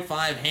 3.5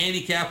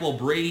 handicap, while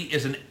Brady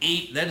is an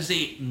 8. That is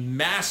a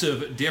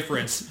massive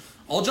difference.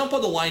 I'll jump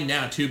on the line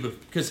now, too,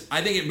 because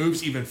I think it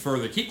moves even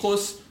further. Keep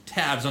close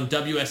tabs on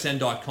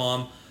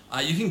WSN.com.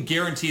 You can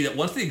guarantee that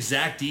once the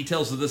exact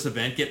details of this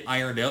event get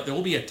ironed out, there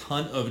will be a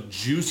ton of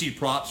juicy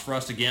props for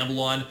us to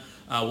gamble on.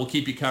 We'll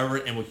keep you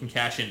covered, and we can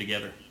cash in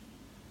together.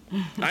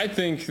 I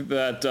think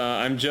that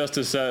I'm just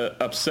as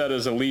upset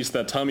as Elise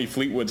that Tommy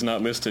Fleetwood's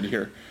not listed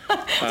here.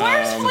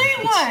 Where's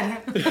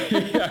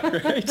Fleetwood? Yeah,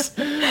 right.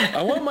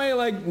 I want my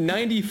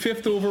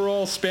 95th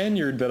overall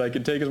Spaniard that I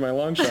could take as my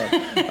long shot.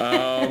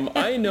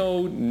 I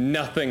know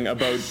nothing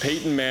about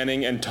Peyton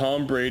Manning and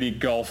Tom Brady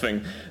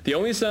golfing. The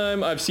only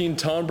time I've seen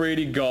Tom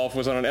Brady golf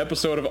was on an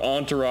episode of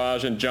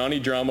Entourage, and Johnny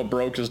Drama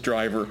broke his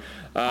driver.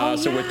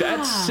 So with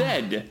that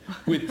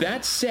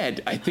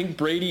said, I think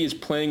Brady is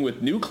playing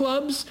with new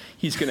clubs.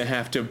 He's going to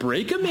have to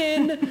break them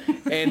in.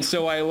 And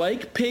so I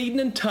like Peyton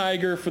and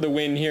Tiger for the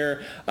win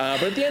here.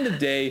 But at the end of the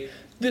day,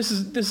 this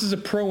is a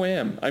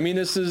Pro-Am. I mean,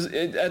 this is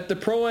at the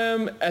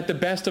Pro-Am at the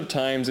best of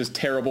times is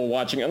terrible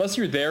watching, unless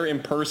you're there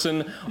in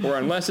person or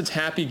unless it's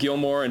Happy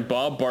Gilmore and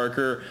Bob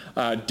Barker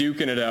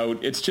duking it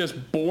out. It's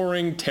just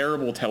boring,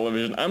 terrible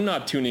television. I'm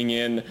not tuning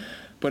in.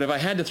 But if I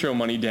had to throw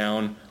money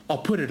down, I'll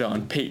put it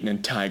on Peyton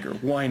and Tiger.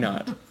 Why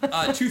not?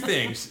 Two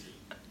things.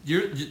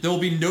 There will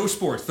be no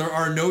sports. There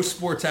are no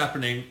sports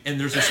happening, and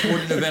there's a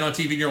sporting event on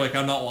TV, and you're like,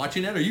 I'm not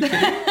watching it? Are you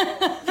kidding?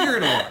 You're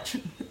going to watch.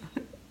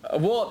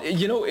 Well,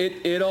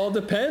 it all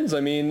depends.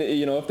 I mean,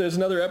 if there's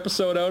another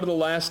episode out of The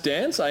Last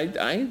Dance,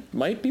 I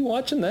might be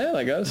watching that,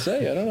 I got to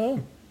say. I don't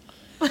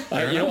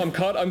know. I'm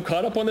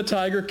caught up on the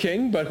Tiger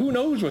King, but who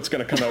knows what's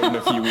going to come out in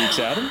a few weeks,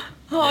 Adam?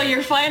 Oh,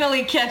 you're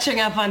finally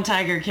catching up on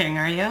Tiger King,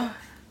 are you?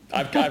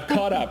 I've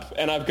caught up,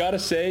 and I've got to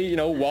say,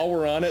 while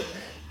we're on it,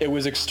 it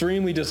was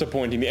extremely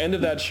disappointing. The end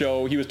of that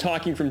show, he was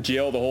talking from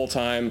jail the whole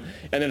time,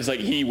 and then it's like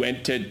he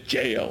went to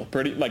jail.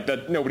 Pretty like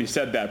that. Nobody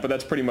said that, but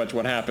that's pretty much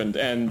what happened.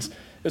 And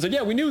it's like,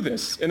 yeah, we knew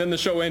this. And then the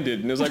show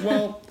ended, and it was like,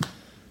 well,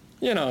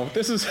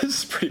 this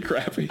is pretty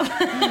crappy.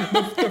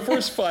 The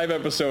first 5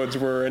 episodes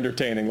were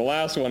entertaining. The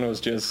last one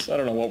was just, I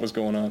don't know what was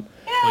going on.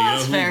 Yeah, well,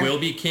 that's who fair. will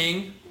be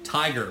king?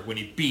 Tiger when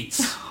he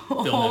beats Phil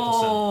Mickelson.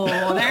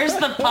 Oh, there's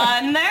the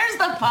pun. There's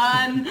the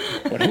pun.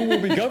 But who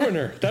will be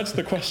governor? That's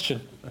the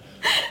question.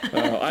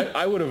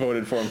 I would have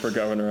voted for him for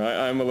governor.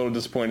 I'm a little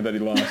disappointed that he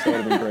lost. That would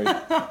have been great.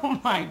 Oh,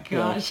 my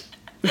gosh.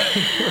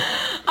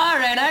 All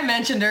right, I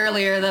mentioned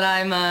earlier that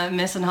I'm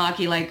missing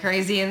hockey like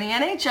crazy, and the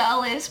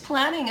NHL is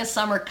planning a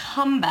summer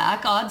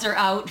comeback. Odds are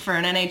out for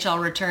an NHL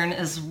return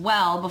as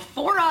well.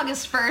 Before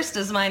August 1st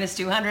is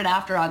 -200.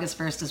 After August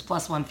 1st is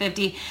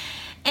 +150.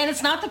 And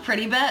it's not the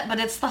pretty bet, but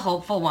it's the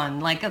hopeful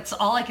one. It's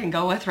all I can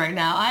go with right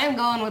now. I am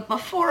going with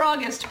before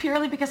August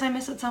purely because I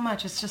miss it so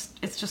much. It's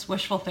just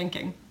wishful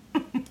thinking.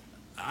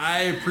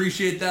 I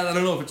appreciate that. I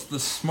don't know if it's the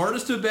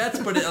smartest of bets,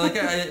 but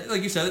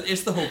like you said,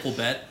 it's the hopeful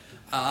bet.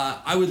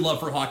 I would love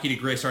for hockey to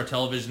grace our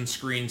television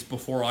screens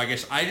before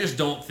August. I just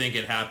don't think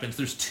it happens.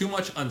 There's too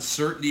much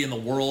uncertainty in the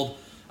world.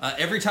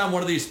 Every time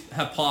one of these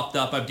have popped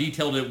up, I've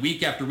detailed it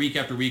week after week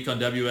after week on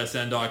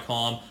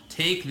WSN.com.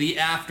 Take the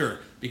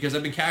after, because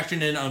I've been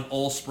cashing in on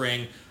all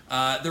spring.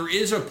 There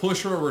is a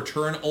push for a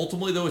return.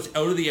 Ultimately, though, it's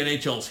out of the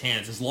NHL's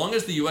hands. As long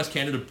as the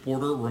U.S.-Canada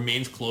border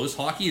remains closed,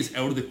 hockey is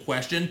out of the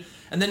question.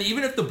 And then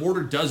even if the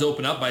border does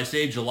open up by,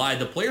 say, July,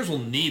 the players will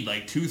need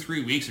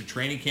 2-3 weeks of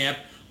training camp.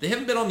 They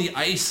haven't been on the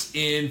ice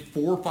in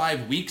 4 or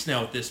 5 weeks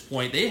now at this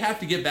point. They have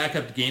to get back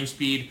up to game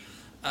speed.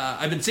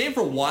 I've been saying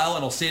for a while,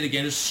 and I'll say it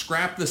again, just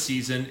scrap the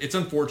season. It's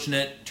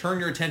unfortunate. Turn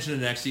your attention to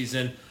the next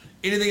season.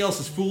 Anything else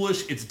is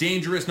foolish. It's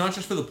dangerous, not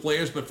just for the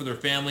players, but for their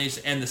families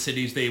and the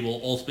cities they will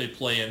ultimately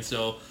play in.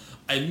 So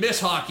I miss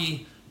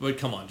hockey, but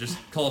come on, just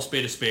call a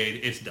spade a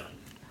spade. It's done.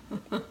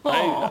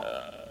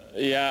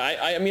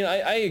 I mean,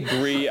 I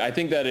agree. I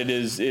think that it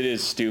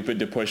is stupid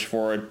to push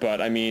for it,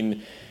 but I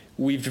mean,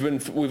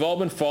 we've all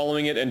been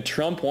following it, and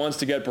Trump wants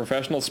to get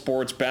professional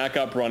sports back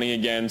up running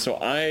again. So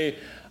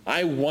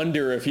I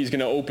wonder if he's going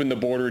to open the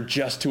border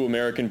just to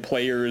American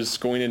players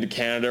going into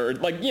Canada,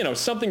 or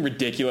something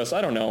ridiculous.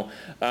 I don't know.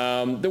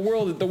 The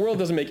world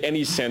doesn't make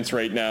any sense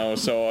right now,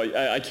 so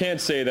I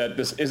can't say that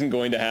this isn't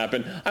going to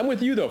happen. I'm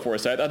with you though,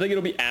 Forsyth. I think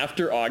it'll be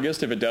after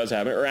August if it does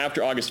happen, or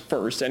after August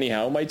 1st.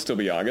 Anyhow, it might still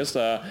be August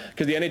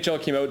because the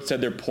NHL came out and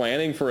said they're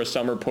planning for a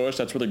summer push.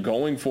 That's what they're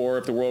going for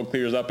if the world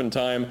clears up in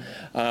time.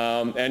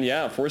 And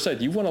yeah,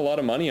 Forsyth, you've won a lot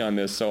of money on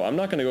this, so I'm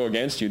not going to go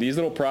against you. These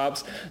little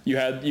props. You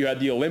had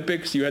the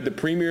Olympics. You had the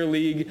Premier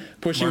League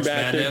pushing March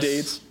back Madness. their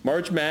dates.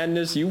 March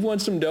Madness. You've won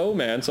some dough,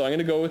 man. So I'm going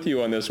to go with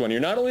you on this one. You're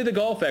not only the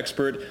golf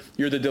expert,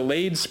 you're the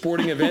delayed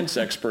sporting events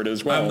expert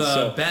as well. I'm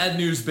the bad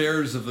news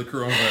bears of the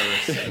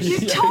coronavirus.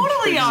 You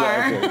totally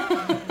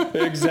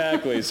are.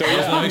 Exactly. So I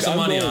yeah, make some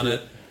money on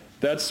it.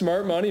 That's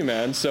smart money,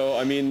 man. So,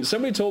 I mean,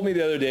 somebody told me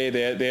the other day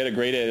they had a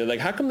great idea. Like,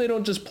 how come they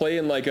don't just play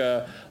in like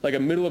a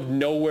middle of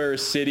nowhere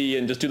city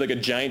and just do a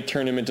giant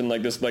tournament in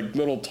this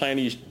little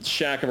tiny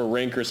shack of a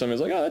rink or something?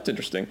 It's like, oh, that's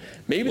interesting.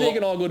 Maybe they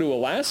can all go to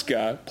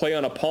Alaska, play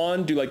on a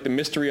pond, do the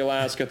Mystery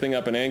Alaska thing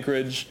up in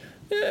Anchorage.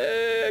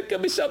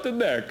 Could be something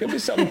there. Could be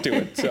something to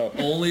it. So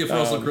only if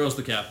Russell Crowe's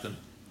the captain.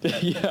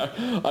 Yeah,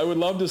 I would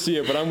love to see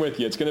it, but I'm with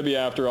you. It's going to be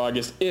after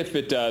August if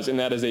it does, and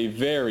that is a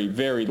very,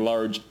 very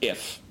large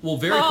if. Well,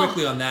 very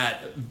quickly on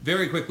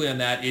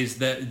that is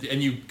that,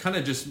 and you kind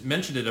of just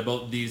mentioned it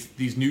about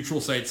these neutral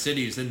site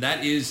cities, and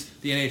that is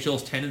the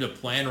NHL's tentative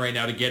plan right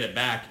now to get it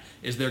back,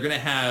 is they're going to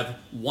have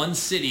one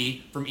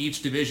city from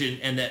each division,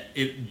 and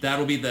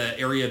that'll be the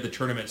area of the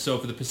tournament. So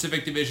for the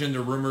Pacific Division, the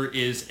rumor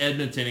is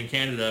Edmonton in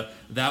Canada.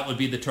 That would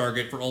be the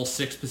target for all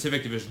 6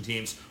 Pacific Division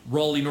teams.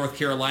 Raleigh, North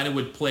Carolina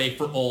would play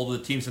for all the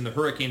teams in the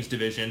Hurricanes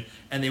division,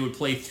 and they would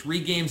play 3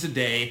 games a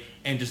day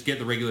and just get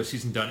the regular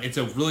season done. It's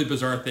a really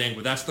bizarre thing,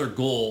 but that's their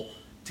goal,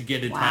 to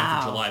get in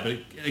time for July.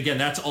 But again,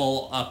 that's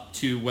all up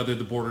to whether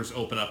the borders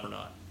open up or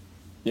not.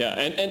 Yeah,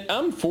 and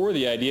I'm for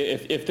the idea,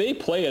 if they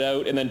play it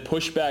out and then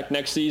push back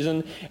next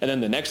season, and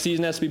then the next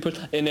season has to be pushed,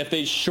 and if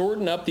they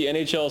shorten up the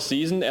NHL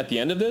season at the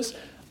end of this,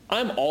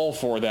 I'm all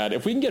for that.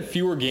 If we can get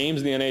fewer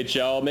games in the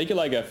NHL, make it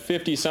like a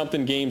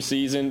 50-something game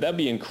season, that'd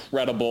be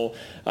incredible.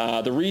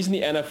 The reason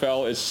the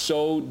NFL is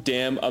so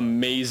damn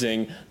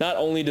amazing, not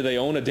only do they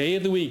own a day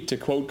of the week, to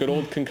quote good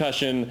old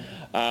Concussion,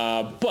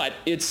 but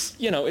it's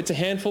a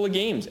handful of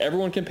games.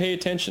 Everyone can pay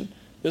attention.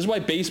 This is why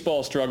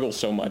baseball struggles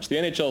so much. The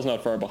NHL is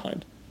not far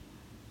behind.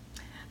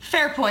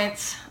 Fair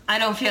points. I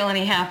don't feel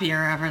any happier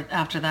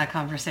after that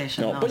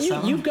conversation. No, though, but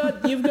so. you've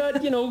got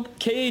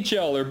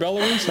KHL or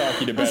Belarus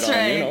hockey to bet That's on.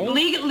 right.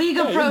 League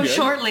of Pro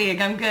Short League.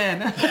 I'm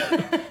good.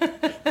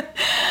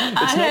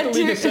 It's not the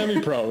League of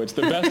Semi-Pro. It's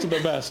the best of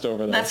the best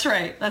over there. That's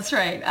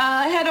right.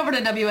 Head over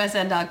to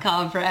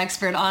WSN.com for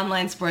expert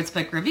online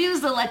sportsbook reviews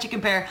that let you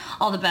compare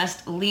all the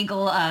best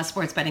legal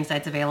sports betting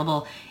sites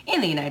available in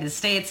the United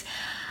States.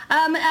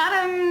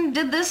 Adam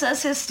did this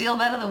as his Steel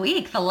Bet of the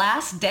Week. The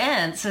Last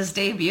Dance has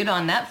debuted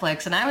on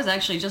Netflix, and I was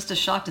actually just as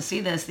shocked to see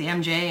this. The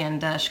MJ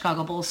and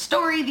Chicago Bulls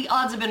story. The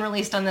odds have been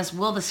released on this.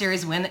 Will the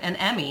series win an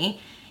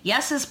Emmy?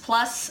 Yes is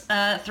plus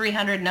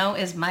 300. No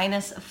is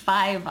minus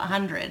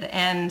 500.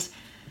 And,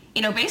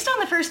 based on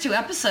the first 2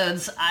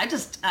 episodes, I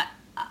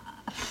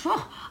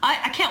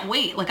can't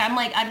wait.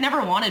 I've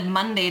never wanted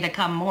Monday to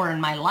come more in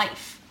my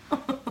life.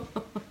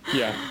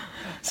 Yeah.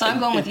 So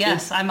I'm going with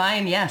yes. I'm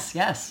eyeing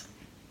yes.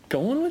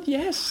 Going with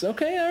yes.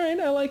 Okay, all right.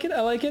 I like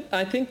it.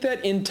 I think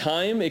that in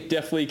time, it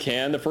definitely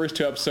can. The first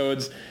 2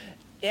 episodes,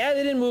 they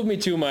didn't move me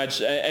too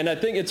much. And I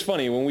think it's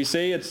funny, when we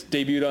say it's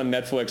debuted on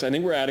Netflix, I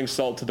think we're adding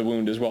salt to the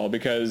wound as well,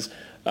 because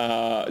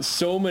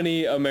so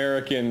many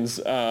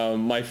Americans,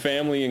 my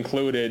family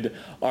included,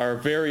 are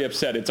very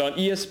upset. It's on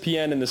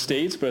ESPN in the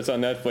States, but it's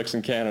on Netflix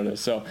in Canada.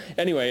 So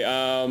anyway,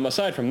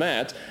 aside from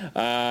that,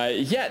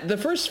 the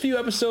first few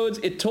episodes,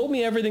 it told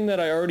me everything that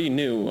I already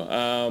knew.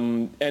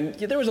 And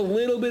there was a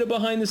little bit of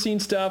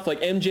behind-the-scenes stuff. Like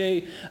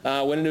MJ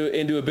went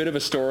into a bit of a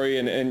story,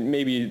 and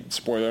maybe,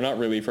 spoiler, not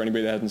really for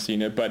anybody that hasn't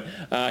seen it, but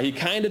he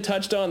kind of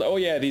touched on,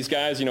 these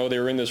guys, they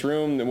were in this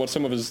room, and what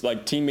some of his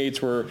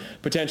teammates were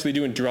potentially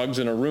doing drugs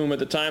in a room at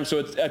the time. So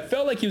it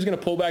felt like he was going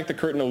to pull back the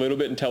curtain a little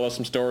bit and tell us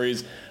some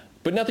stories,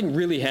 but nothing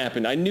really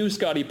happened. I knew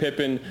Scottie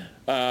Pippen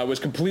was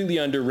completely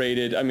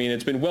underrated. I mean,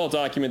 it's been well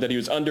documented that he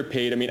was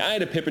underpaid. I mean, I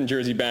had a Pippen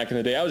jersey back in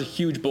the day. I was a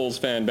huge Bulls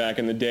fan back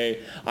in the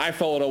day. I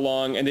followed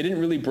along, and they didn't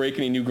really break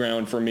any new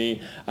ground for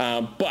me.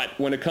 But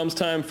when it comes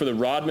time for the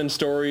Rodman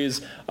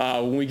stories,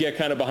 when we get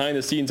kind of behind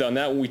the scenes on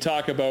that, when we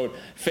talk about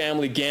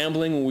family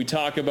gambling, when we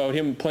talk about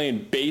him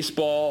playing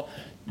baseball,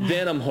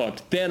 then I'm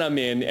hooked. Then I'm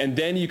in, and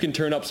then you can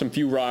turn up a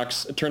few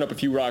rocks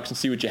and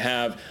see what you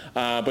have.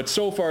 But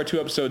so far, 2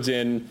 episodes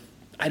in,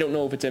 I don't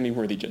know if it's Emmy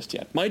worthy just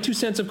yet. My 2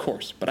 cents, of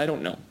course, but I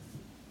don't know.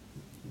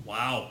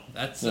 Wow,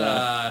 that's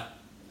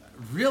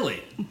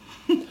really.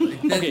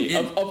 Okay,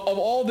 of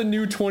all the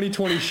new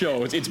 2020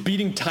 shows, it's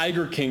beating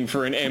Tiger King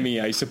for an Emmy,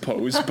 I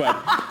suppose.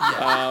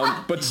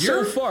 But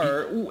so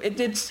far,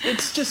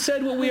 it's just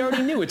said what we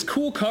already knew. It's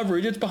cool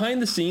coverage. It's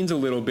behind the scenes a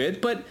little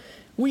bit, but.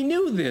 We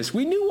knew this.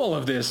 We knew all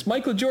of this.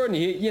 Michael Jordan,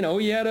 he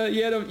had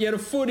a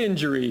foot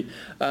injury,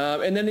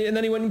 and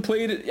then he went and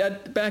played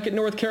back at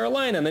North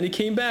Carolina, and then he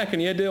came back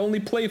and he had to only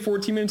play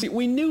 14 minutes.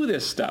 We knew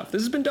this stuff.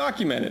 This has been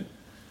documented.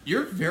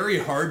 You're very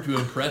hard to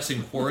impress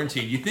in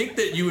quarantine. You think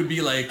that you would be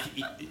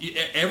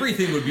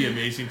everything would be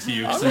amazing to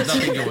you because there's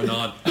nothing going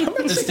on.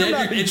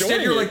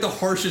 Instead, you're like the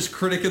harshest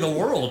critic in the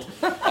world.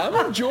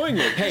 I'm enjoying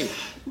it. Hey,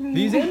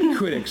 these Emmy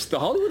critics, the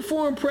Hollywood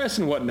Foreign Press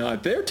and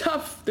whatnot, they're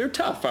tough. They're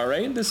tough, all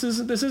right? This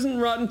isn't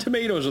Rotten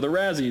Tomatoes or the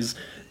Razzies.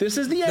 This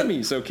is the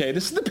Emmys, okay?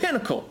 This is the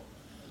pinnacle.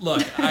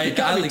 Look,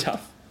 gotta be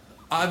tough.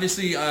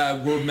 Obviously,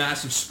 we're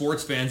massive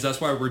sports fans.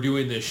 That's why we're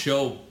doing this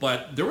show.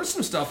 But there was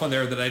some stuff on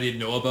there that I didn't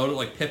know about it,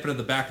 like Pippen at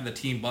the back of the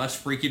team bus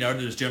freaking out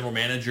at his general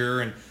manager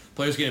and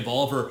players getting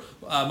involved, or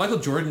Michael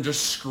Jordan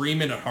just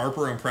screaming at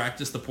Harper in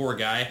practice, the poor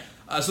guy.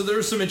 So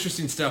there's some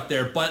interesting stuff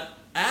there. But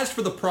as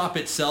for the prop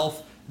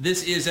itself,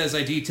 this is, as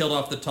I detailed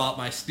off the top,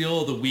 my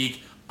steal of the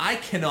week. I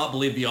cannot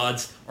believe the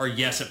odds are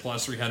yes at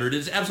plus 300.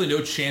 There's absolutely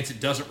no chance it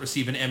doesn't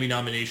receive an Emmy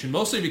nomination,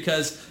 mostly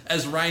because,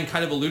 as Ryan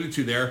kind of alluded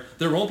to there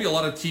won't be a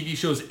lot of TV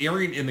shows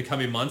airing in the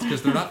coming months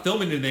because they're not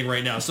filming anything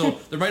right now. So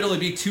there might only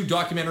be 2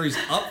 documentaries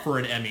up for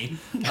an Emmy.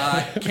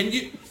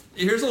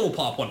 Here's a little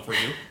pop one for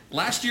you.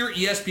 Last year,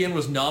 ESPN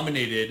was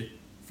nominated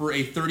for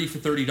a 30 for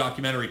 30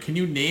 documentary. Can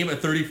you name a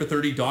 30 for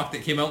 30 doc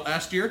that came out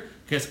last year?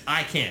 Because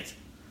I can't.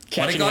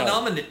 But it got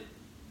nominated.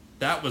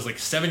 That was like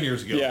 7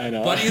 years ago. Yeah, I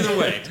know. But either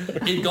way,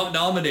 it got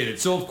nominated.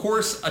 So, of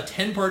course, a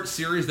 10-part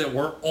series that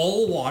we're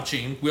all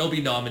watching will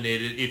be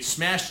nominated. It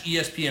smashed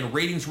ESPN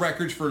ratings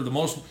records for the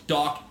most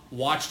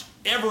watched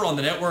ever on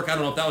the network. I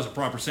don't know if that was a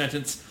proper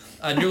sentence.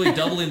 Nearly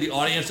doubling the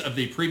audience of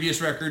the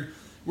previous record.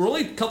 We're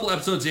only a couple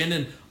episodes in,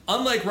 and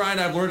unlike Ryan,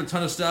 I've learned a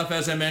ton of stuff.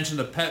 As I mentioned,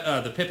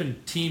 the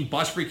Pippen team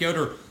bus freakout,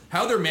 or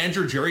how their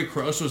manager, Jerry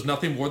Krause, was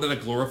nothing more than a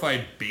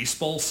glorified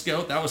baseball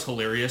scout. That was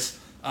hilarious.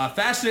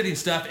 Fascinating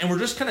stuff, and we're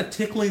just kind of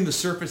tickling the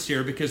surface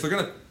here because they're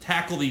going to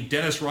tackle the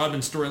Dennis Rodman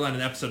storyline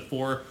in episode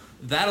 4.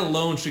 That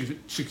alone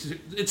should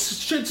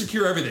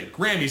secure everything.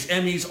 Grammys,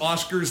 Emmys,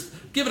 Oscars.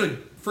 Give it a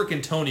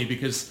freaking Tony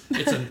because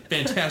it's a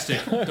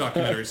fantastic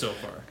documentary so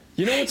far.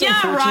 You know what's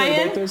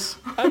unfortunate about this?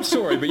 I'm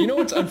sorry, but you know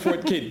what's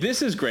unfortunate? Okay,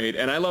 this is great,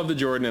 and I love the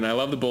Jordan, and I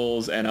love the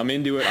Bulls, and I'm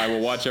into it. I will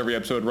watch every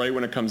episode right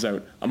when it comes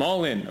out. I'm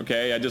all in,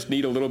 okay? I just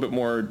need a little bit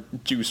more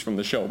juice from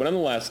the show. But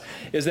nonetheless,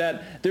 is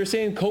that they're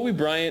saying Kobe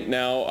Bryant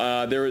now,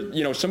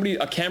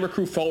 a camera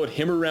crew followed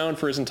him around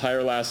for his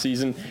entire last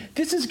season.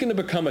 This is going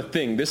to become a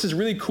thing. This is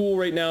really cool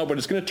right now, but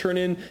it's going to turn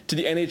into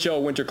the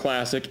NHL Winter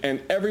Classic,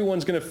 and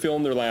everyone's going to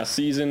film their last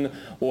season.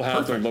 We'll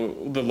have the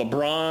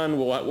LeBron.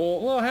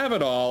 We'll have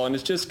it all, and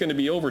it's just going to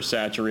be oversaturated,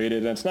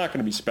 and it's not going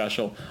to be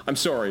special. I'm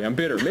sorry. I'm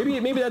bitter.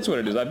 Maybe that's what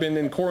it is. I've been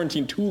in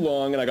quarantine too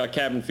long, and I got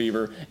cabin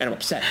fever, and I'm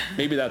upset.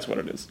 Maybe that's what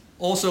it is.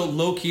 Also,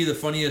 low-key, the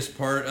funniest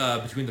part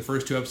between the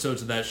first 2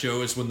 episodes of that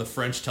show is when the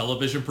French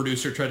television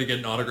producer tried to get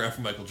an autograph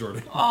from Michael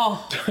Jordan.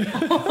 Oh.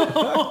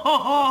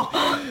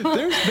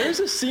 There's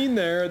a scene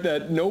there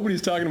that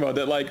nobody's talking about,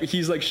 that like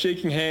he's like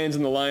shaking hands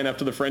in the line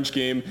after the French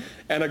game,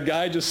 and a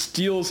guy just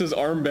steals his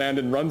armband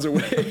and runs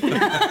away.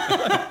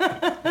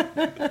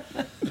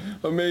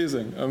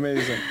 Amazing.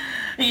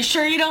 Are you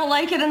sure you don't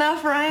like it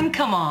enough, Ryan?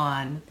 Come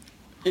on.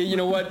 You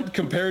know what?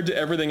 Compared to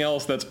everything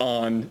else that's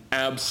on,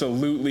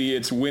 absolutely,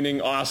 it's winning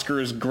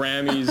Oscars,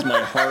 Grammys,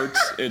 my heart.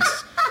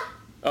 It's,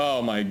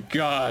 oh my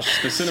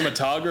gosh, the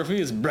cinematography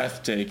is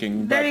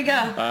breathtaking. There you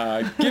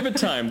go. Give it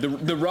time.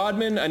 The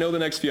Rodman, I know the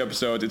next few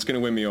episodes, it's going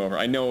to win me over.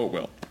 I know it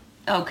will.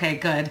 Okay,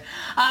 good.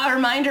 A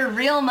reminder,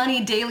 real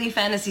money daily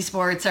fantasy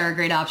sports are a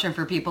great option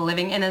for people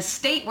living in a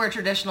state where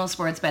traditional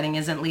sports betting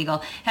isn't legal.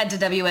 Head to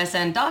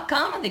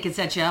WSN.com and they can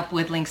set you up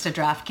with links to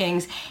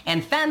DraftKings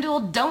and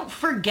FanDuel. Don't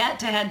forget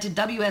to head to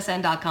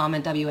WSN.com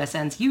and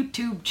WSN's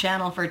YouTube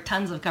channel for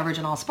tons of coverage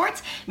on all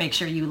sports. Make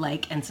sure you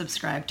like and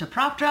subscribe to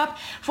Prop Drop.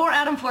 For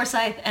Adam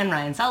Forsyth and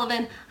Ryan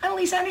Sullivan, I'm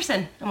Elise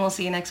Anderson, and we'll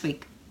see you next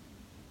week.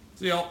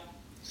 See y'all.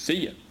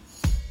 See ya.